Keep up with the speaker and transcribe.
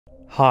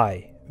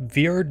Hi,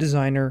 VR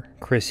designer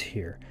Chris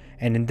here,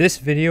 and in this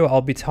video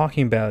I'll be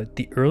talking about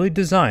the early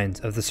designs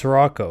of the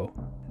Scirocco.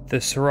 The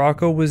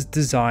Scirocco was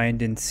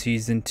designed in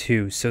Season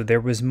 2, so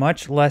there was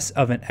much less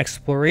of an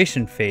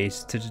exploration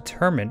phase to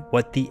determine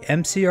what the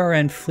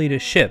MCRN fleet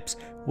of ships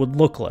would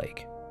look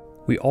like.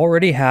 We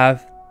already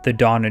have the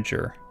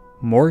Donnager,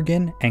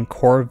 Morgan, and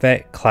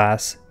Corvette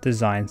class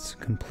designs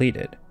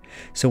completed.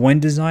 So when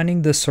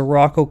designing the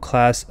Scirocco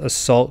class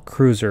assault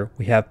cruiser,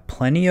 we have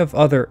plenty of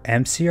other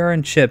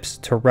MCRN ships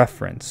to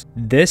reference.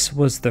 This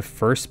was the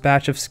first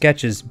batch of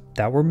sketches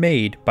that were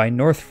made by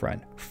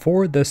Northfront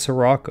for the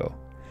Scirocco.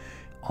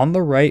 On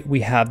the right, we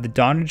have the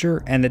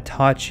Donnager and the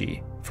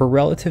Tachi for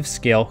relative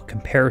scale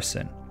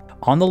comparison.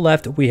 On the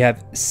left, we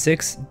have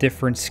 6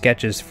 different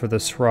sketches for the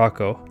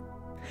Scirocco.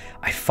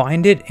 I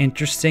find it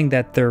interesting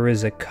that there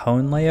is a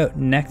cone layout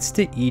next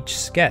to each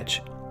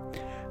sketch.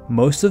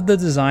 Most of the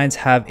designs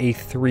have a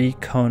 3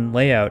 cone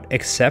layout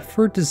except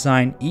for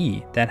design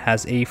E that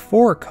has a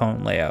 4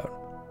 cone layout.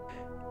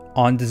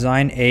 On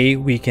design A,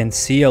 we can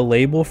see a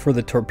label for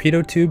the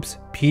torpedo tubes,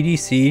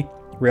 PDC,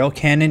 rail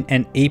cannon,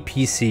 and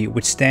APC,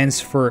 which stands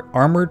for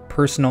Armored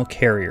Personnel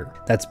Carrier.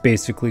 That's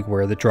basically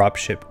where the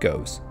dropship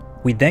goes.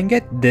 We then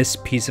get this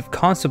piece of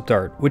concept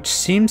art, which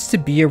seems to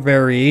be a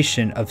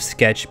variation of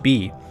sketch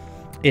B.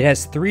 It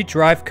has 3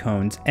 drive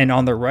cones, and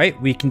on the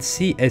right we can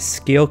see a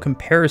scale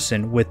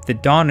comparison with the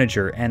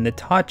Donnager and the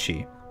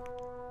Tachi.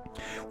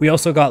 We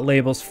also got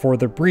labels for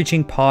the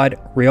breaching pod,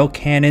 rail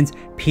cannons,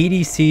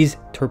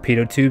 PDCs,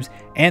 torpedo tubes,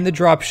 and the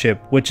dropship,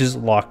 which is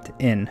locked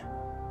in.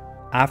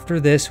 After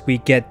this, we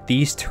get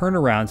these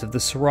turnarounds of the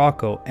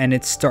Scirocco, and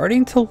it's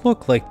starting to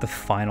look like the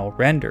final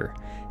render.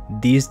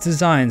 These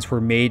designs were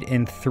made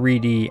in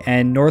 3D,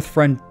 and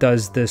Northfront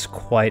does this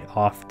quite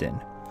often.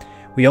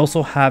 We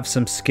also have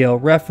some scale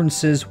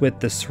references with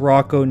the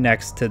Scirocco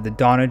next to the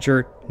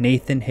Donnager,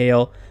 Nathan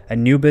Hale,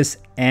 Anubis,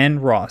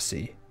 and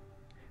Rossi.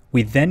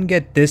 We then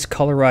get this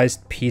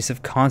colorized piece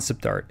of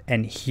concept art,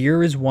 and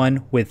here is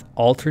one with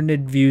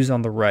alternate views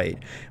on the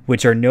right,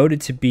 which are noted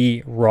to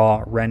be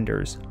raw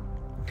renders.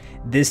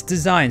 This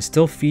design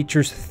still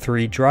features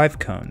 3 drive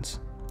cones.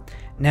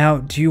 Now,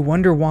 do you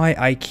wonder why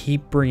I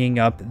keep bringing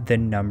up the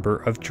number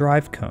of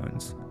drive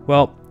cones?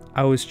 Well,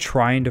 I was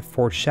trying to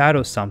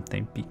foreshadow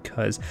something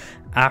because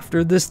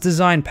after this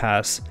design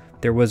pass,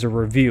 there was a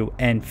review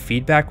and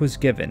feedback was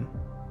given.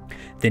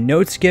 The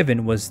notes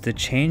given was to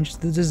change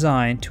the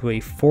design to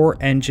a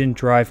 4-engine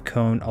drive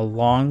cone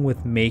along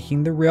with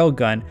making the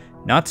railgun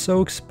not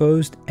so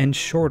exposed and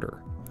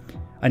shorter.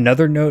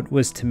 Another note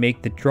was to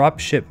make the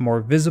dropship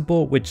more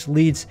visible, which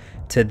leads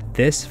to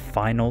this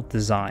final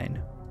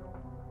design.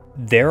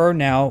 There are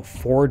now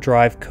 4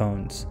 drive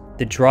cones.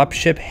 The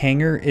dropship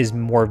hangar is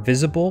more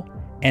visible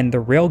and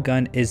the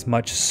railgun is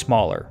much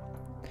smaller.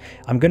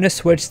 I'm going to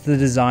switch the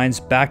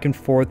designs back and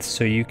forth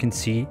so you can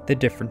see the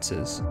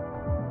differences.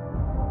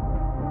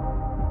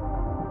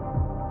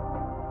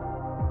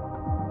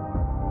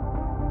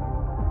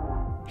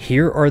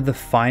 Here are the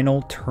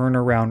final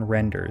turnaround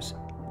renders.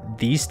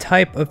 These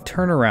type of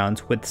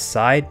turnarounds with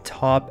side,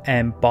 top,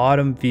 and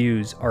bottom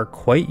views are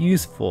quite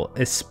useful,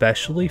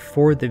 especially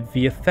for the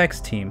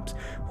VFX teams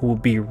who will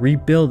be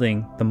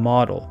rebuilding the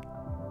model.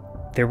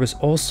 There was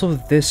also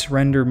this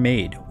render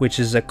made, which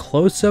is a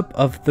close-up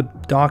of the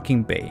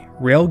docking bay,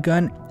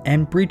 railgun,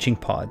 and breaching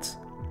pods.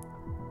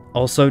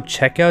 Also,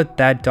 check out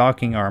that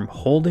docking arm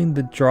holding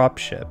the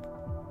dropship.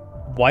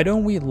 Why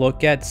don't we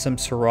look at some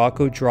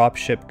Scirocco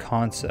dropship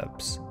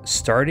concepts,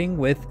 starting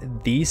with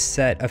these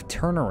set of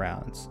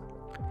turnarounds.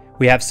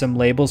 We have some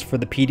labels for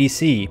the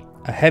PDC,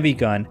 a heavy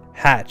gun,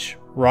 hatch,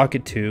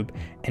 rocket tube,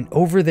 and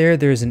over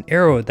there's an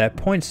arrow that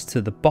points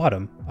to the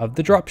bottom of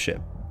the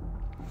dropship.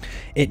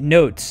 It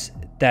notes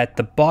that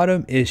the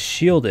bottom is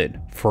shielded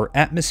for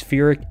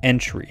atmospheric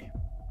entry.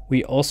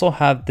 We also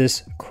have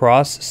this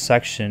cross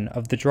section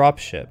of the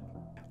dropship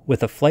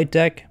with a flight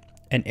deck,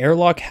 an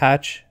airlock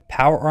hatch,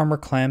 power armor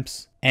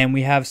clamps, and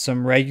we have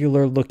some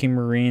regular looking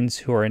Marines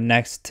who are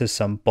next to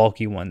some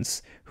bulky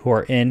ones who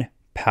are in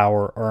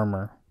power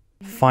armor.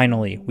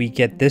 Finally, we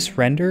get this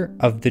render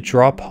of the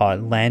drop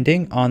pod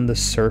landing on the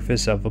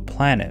surface of a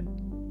planet.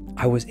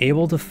 I was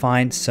able to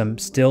find some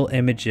still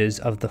images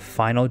of the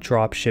final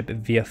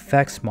dropship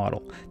VFX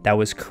model that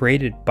was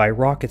created by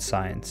Rocket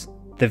Science,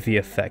 the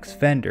VFX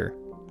vendor.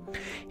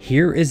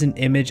 Here is an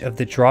image of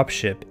the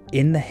dropship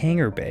in the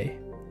hangar bay.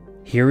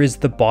 Here is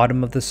the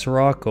bottom of the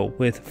Scirocco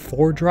with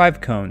 4 drive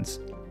cones,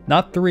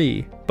 not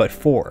 3, but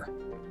 4.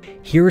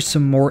 Here are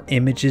some more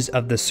images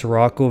of the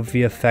Scirocco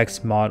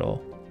VFX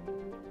model.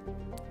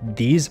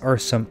 These are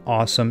some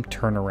awesome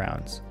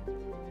turnarounds.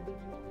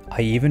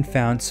 I even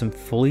found some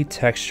fully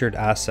textured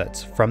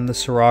assets from the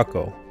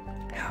Scirocco.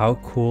 How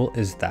cool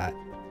is that?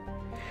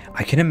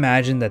 I can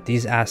imagine that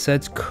these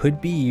assets could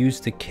be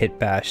used to kit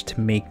bash to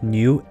make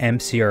new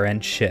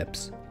MCRN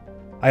ships.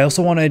 I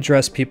also want to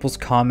address people's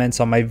comments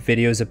on my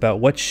videos about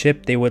what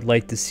ship they would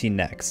like to see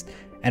next.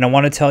 And I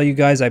want to tell you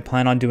guys I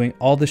plan on doing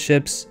all the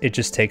ships, it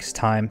just takes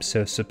time,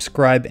 so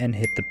subscribe and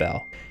hit the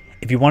bell.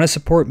 If you want to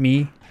support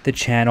me, the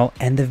channel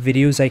and the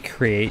videos I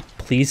create,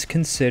 please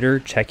consider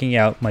checking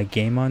out my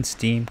game on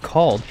Steam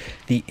called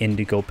The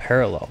Indigo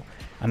Parallel.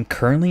 I'm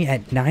currently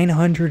at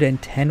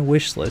 910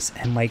 wishlists,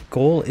 and my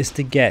goal is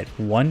to get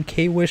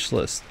 1K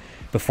wishlists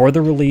before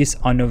the release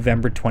on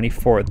November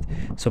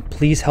 24th. So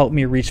please help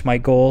me reach my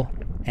goal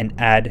and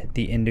add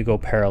The Indigo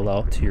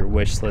Parallel to your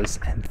wishlist,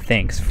 and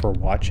thanks for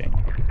watching.